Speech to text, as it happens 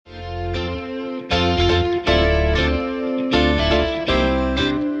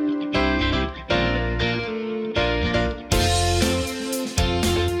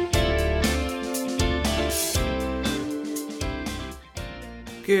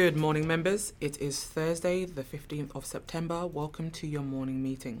Good morning, members. It is Thursday, the 15th of September. Welcome to your morning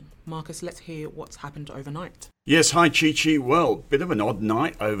meeting. Marcus, let's hear what's happened overnight. Yes, hi Chi-Chi. Well, bit of an odd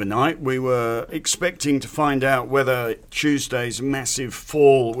night overnight. We were expecting to find out whether Tuesday's massive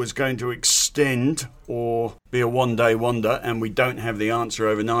fall was going to extend or be a one-day wonder, and we don't have the answer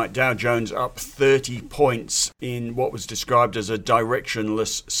overnight. Dow Jones up 30 points in what was described as a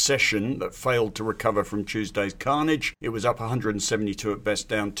directionless session that failed to recover from Tuesday's carnage. It was up 172 at best,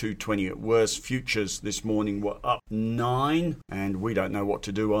 down 220 at worst. Futures this morning were up 9, and we don't know what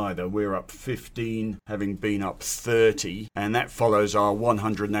to do either. We're up 15, having been up 30, and that follows our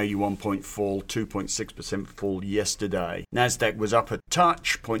 181 point fall, 2.6% fall yesterday. Nasdaq was up a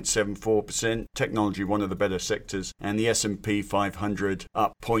touch, 0.74%. Technology, one of the better sectors, and the S&P 500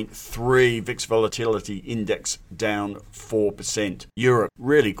 up 0.3. VIX volatility index down 4%. Europe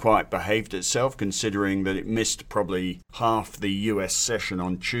really quite behaved itself, considering that it missed probably half the US session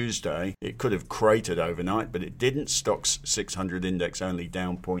on Tuesday. It could have cratered overnight, but it didn't. Stoxx 600 index only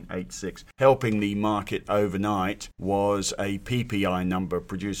down 0.86. Helping the market overnight was a PPI number,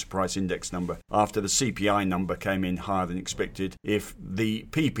 producer price index number, after the CPI number came in higher than expected. If the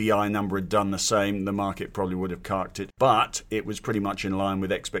PPI number had done the same, the market probably would have carked it, but it was pretty much in line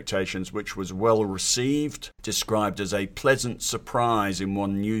with expectations, which was well received, described as a pleasant surprise in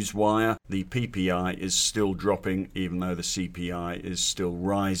one newswire. The PPI is still dropping, even though the CPI is still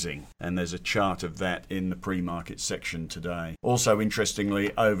rising, and there's a chart of that in the pre-market section today. Also,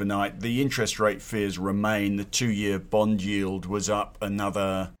 interestingly, overnight, the interest rate fears remain. The 2-year bond yield was up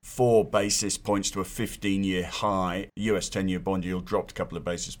another 4 basis points to a 15-year high. The US 10-year bond yield dropped a couple of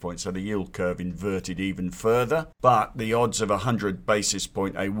basis points, so the yield curve inverted even further. But the odds of a 100 basis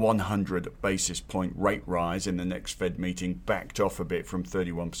point, a 100 basis point rate rise in the next Fed meeting backed off a bit from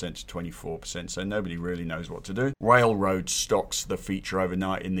 31% to 24%, so nobody really knows what to do. Railroad stocks the feature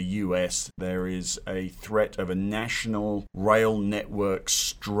overnight in the US. There is a threat of a national rail network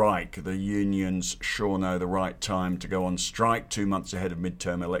strike. The unions sure know the right time to go on strike, 2 months ahead of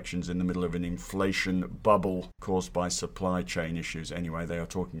midterm elections in the middle of an inflation bubble caused by supply chain issues. Anyway, they are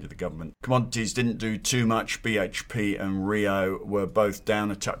talking to the government. Commodities didn't do too much. BHP and Rio were both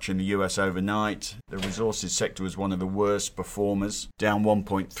down a touch in the US overnight. The resources sector was one of the worst performers, down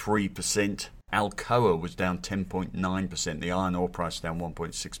 1.3%. Alcoa was down 10.9%. The iron ore price down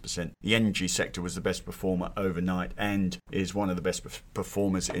 1.6%. The energy sector was the best performer overnight and is one of the best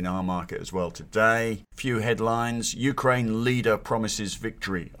performers in our market as well today. Few headlines. Ukraine leader promises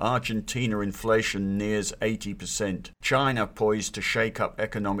victory. Argentina inflation nears 80%. China poised to shake up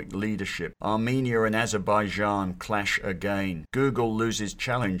economic leadership. Armenia and Azerbaijan clash again. Google loses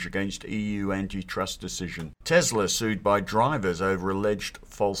challenge against EU antitrust decision. Tesla sued by drivers over alleged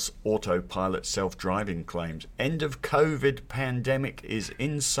false autopilot self-driving claims. End of COVID pandemic is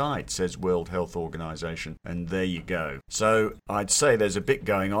in sight, says World Health Organization. And there you go. So I'd say there's a bit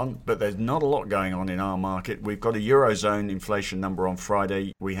going on, but there's not a lot going on in our market. We've got a Eurozone inflation number on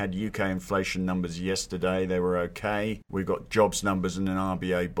Friday. We had UK inflation numbers yesterday. They were okay. We've got jobs numbers and an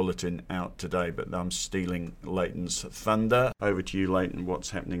RBA bulletin out today, but I'm stealing Leighton's thunder. Over to you, Leighton. What's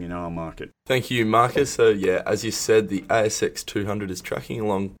happening in our market? Thank you, Marcus. So yeah, as you said, the ASX 200 is tracking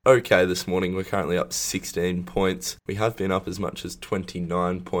along okay this morning. We're currently up 16 points. We have been up as much as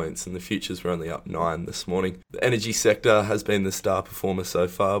 29 points, and the futures were only up 9 this morning. The energy sector has been the star performer so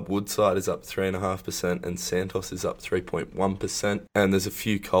far. Woodside is up 3.5% and Santos is up 3.1%. And there's a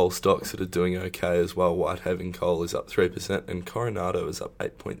few coal stocks that are doing okay as well. Whitehaven Coal is up 3% and Coronado is up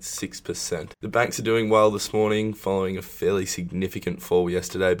 8.6%. The banks are doing well this morning following a fairly significant fall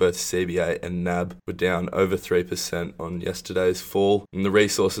yesterday. Both CBA and NAB were down over 3% on yesterday's fall. And the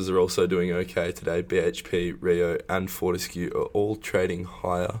resources are also doing okay today. BHP, Rio and Fortescue are all trading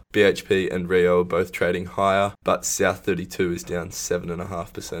higher. BHP and Rio are both trading higher, but South 32 is down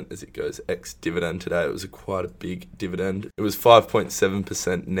 7.5% as it goes ex-dividend today. It was quite a big dividend. It was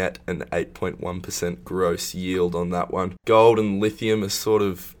 5.7% net and 8.1% gross yield on that one. Gold and lithium are sort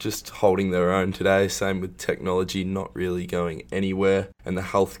of just holding their own today. Same with technology, not really going anywhere. And the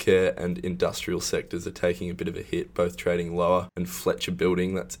healthcare and industrial sectors are taking a bit of a hit, both trading lower. And Fletcher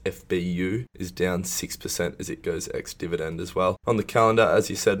Building, that's FBU, is down 6% as it goes ex-dividend as well. On the calendar, as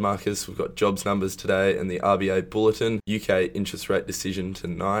you said, Marcus, we've got jobs numbers today and the RBA bulletin, UK interest rate decision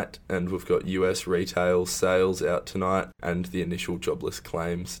tonight, and we've got US retail sales out tonight and the initial jobless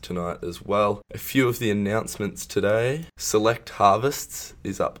claims tonight as well. A few of the announcements today. Select Harvests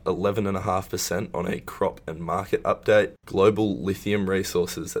is up 11.5% on a crop and market update. Global lithium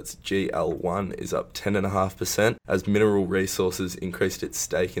Resources, that's GL1, is up 10.5% as Mineral Resources increased its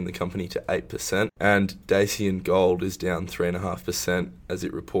stake in the company to 8%, and Dacian Gold is down 3.5% as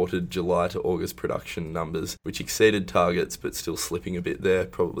it reported July to August production numbers, which exceeded targets but still slipping a bit there,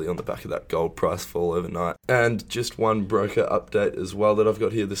 probably on the back of that gold price fall overnight. And just one broker update as well that I've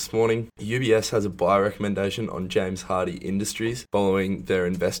got here this morning. UBS has a buy recommendation on James Hardie Industries following their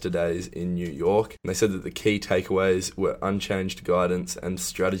investor days in New York. And they said that the key takeaways were unchanged guidance and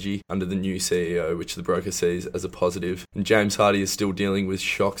strategy under the new CEO, which the broker sees as a positive. And James Hardie is still dealing with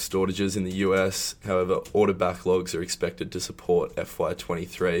shock shortages in the US. However, order backlogs are expected to support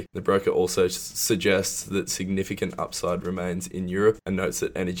FY23. The broker also suggests that significant upside remains in Europe and notes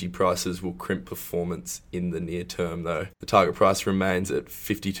that energy prices will crimp performance in the near term though. The target price remains at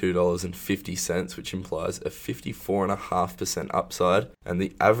 $52.50, which implies a 54.5% upside, and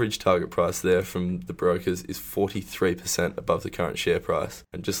the average target price there from the brokers is 43% above the current share price.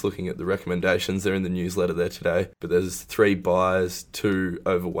 And just looking at the recommendations, they're in the newsletter there today, but there's 3 buys, 2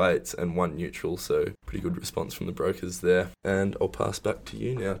 overweights and 1 neutral, so pretty good response from the brokers there. And I'll pass back to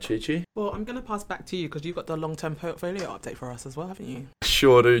you now, Chi-Chi. Well, I'm going to pass back to you because you've got the long-term portfolio update for us as well, haven't you?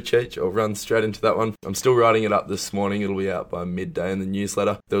 Sure do, Cheech. I'll run straight into that one. I'm still writing it up this morning. It'll be out by midday in the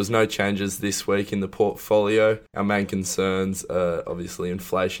newsletter. There was no changes this week in the portfolio. Our main concerns are obviously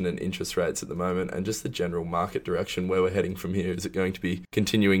inflation and interest rates at the moment, and just the general market direction where we're heading from here. Is it going to be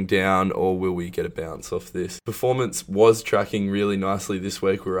continuing down, or will we get a bounce off this? Performance was tracking really nicely this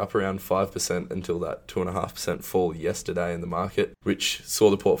week. We were up around 5% until that 2.5% fall yesterday in the market, which saw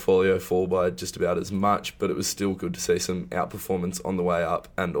the portfolio fall by just about as much, but it was still good to see some outperformance on the way up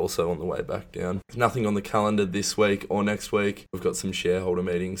and also on the way back down. There's nothing on the calendar this week or next week. We've got some shareholder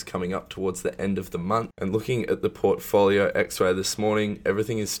meetings coming up towards the end of the month. And looking at the portfolio x-ray this morning,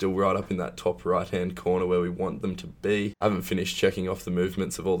 everything is still right up in that top right-hand corner where we want them to be. I haven't finished checking off the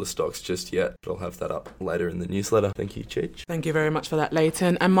movements of all the stocks just yet, but I'll have that up later in the newsletter. Thank you, Cheech. Thank you very much for that,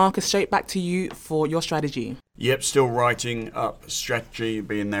 Leighton. And Marcus, straight back to you for your strategy. Yep, still writing up strategy,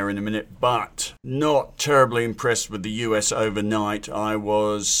 be in there in a minute, but not terribly impressed with the US overnight. I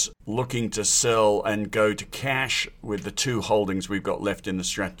was looking to sell and go to cash with the 2 holdings we've got left in the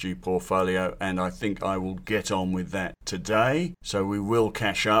strategy portfolio, and I think I will get on with that today. So we will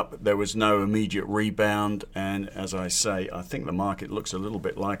cash up. There was no immediate rebound, and as I say, I think the market looks a little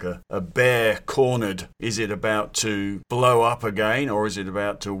bit like a bear cornered. Is it about to blow up again, or is it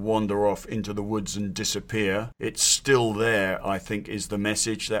about to wander off into the woods and disappear? It's still there, I think, is the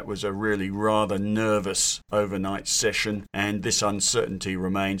message. That was a really rather nervous overnight session, and this uncertainty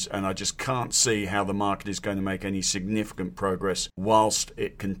remains, and I just can't see how the market is going to make any significant progress whilst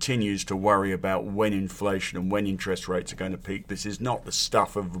it continues to worry about when inflation and when interest rates are going to peak. This is not the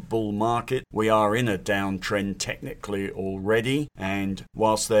stuff of a bull market. We are in a downtrend technically already, and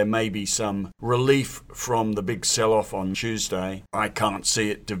whilst there may be some relief from the big sell-off on Tuesday, I can't see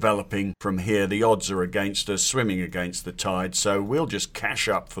it developing from here. The odds are against us, swimming against the tide, so we'll just cash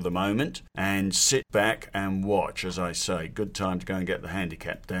up for the moment and sit back and watch. As I say, good time to go and get the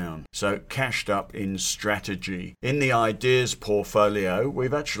handicap down. So cashed up in strategy. In the ideas portfolio,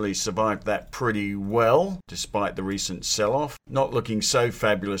 we've actually survived that pretty well despite the recent sell-off. Not looking so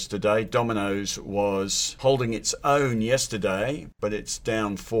fabulous today. Domino's was holding its own yesterday, but it's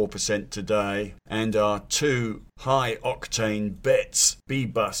down 4% today, and our 2 high-octane bets,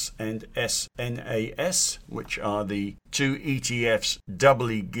 BBUS and SNAS, which are the 2 ETFs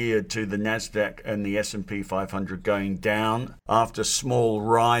doubly geared to the Nasdaq and the S&P 500, going down after small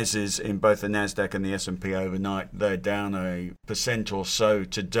rises in both the Nasdaq and the S&P overnight. They're down 1% or so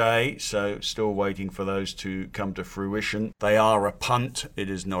today, so still waiting for those to come to fruition. They are a punt. It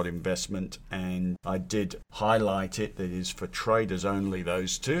is not investment, and I did highlight it. It is for traders only,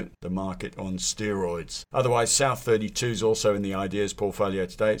 those 2. The market on steroids. Otherwise, South 32 is also in the ideas portfolio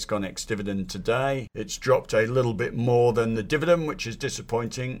today. It's gone ex-dividend today. It's dropped a little bit more than the dividend, which is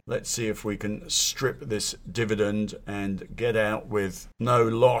disappointing. Let's see if we can strip this dividend and get out with no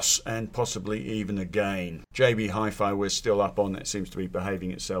loss and possibly even a gain. JB Hi-Fi we're still up on. It seems to be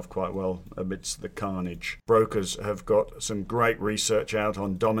behaving itself quite well amidst the carnage. Brokers have got some great research out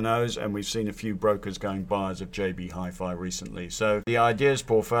on Domino's, and we've seen a few brokers going buyers of JB Hi-Fi recently. So the ideas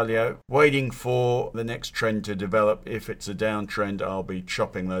portfolio, waiting for the next trend to develop. If it's a downtrend, I'll be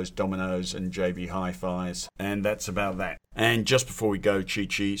chopping those Domino's and JB Hi-Fis, and that's about that. And just before we go,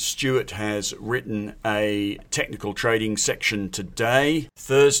 Chi-Chi, Stuart has written a technical trading section today.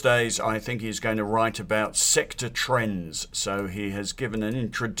 Thursdays, I think he's going to write about sector trends. So he has given an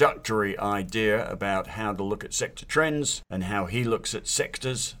introductory idea about how to look at sector trends and how he looks at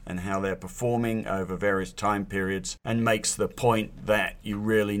sectors and how they're performing over various time periods, and makes the point that you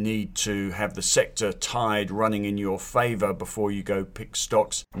really need to have the sector tide running in your favour before you go pick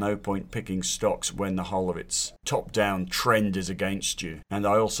stocks. No point picking stocks when the whole of its top-down trend is against you. And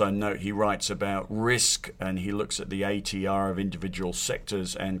I also note he writes about risk, and he looks at the ATR of individual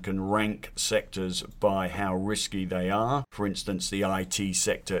sectors and can rank sectors by how risky they are. For instance, the IT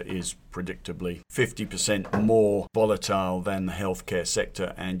sector is predictably 50% more volatile than the healthcare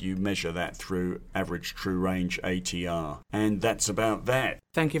sector, and you measure that through average true range ATR. And that's about that.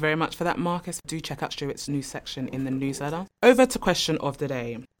 Thank you very much for that, Marcus. Do check out Stuart's new section in the newsletter. Over to question of the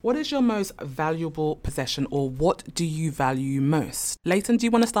day. What is your most valuable possession, or what do you value most? Leighton, do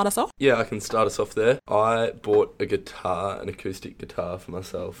you want to start us off? Yeah, I can start us off there. I bought a guitar, an acoustic guitar for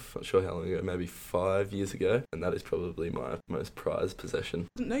myself, not sure how long ago, maybe 5 years ago, and that is probably my most prized possession.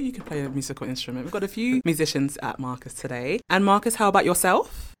 I didn't know you could play a musical instrument. We've got a few musicians at Marcus today. And Marcus, how about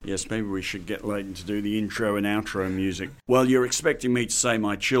yourself? Yes, maybe we should get Leighton to do the intro and outro music. Well, you're expecting me to say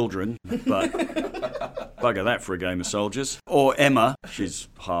my children, but bugger that for a game of soldiers. Or Emma, she's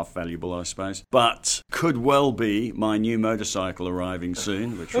half valuable, I suppose. But could well be my new motorcycle arriving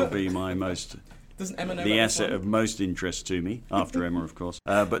soon, which will be my most... Doesn't Emma know the about asset this of most interest to me, after Emma, of course.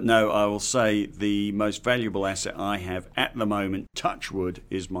 But no, I will say the most valuable asset I have at the moment, touch wood,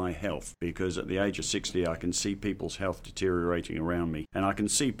 is my health. Because at the age of 60, I can see people's health deteriorating around me. And I can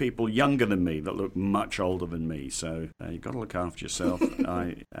see people younger than me that look much older than me. So you've got to look after yourself.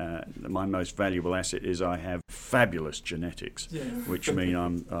 My most valuable asset is I have fabulous genetics, which mean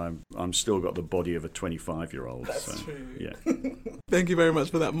I'm still got the body of a 25-year-old. That's true. Yeah. Thank you very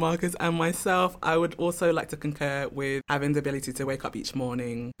much for that, Marcus. And myself, I would also like to concur with having the ability to wake up each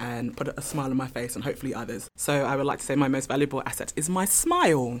morning and put a smile on my face, and hopefully others. So I would like to say my most valuable asset is my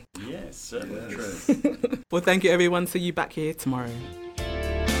smile. Yes, certainly true. Well, thank you, everyone. See you back here tomorrow.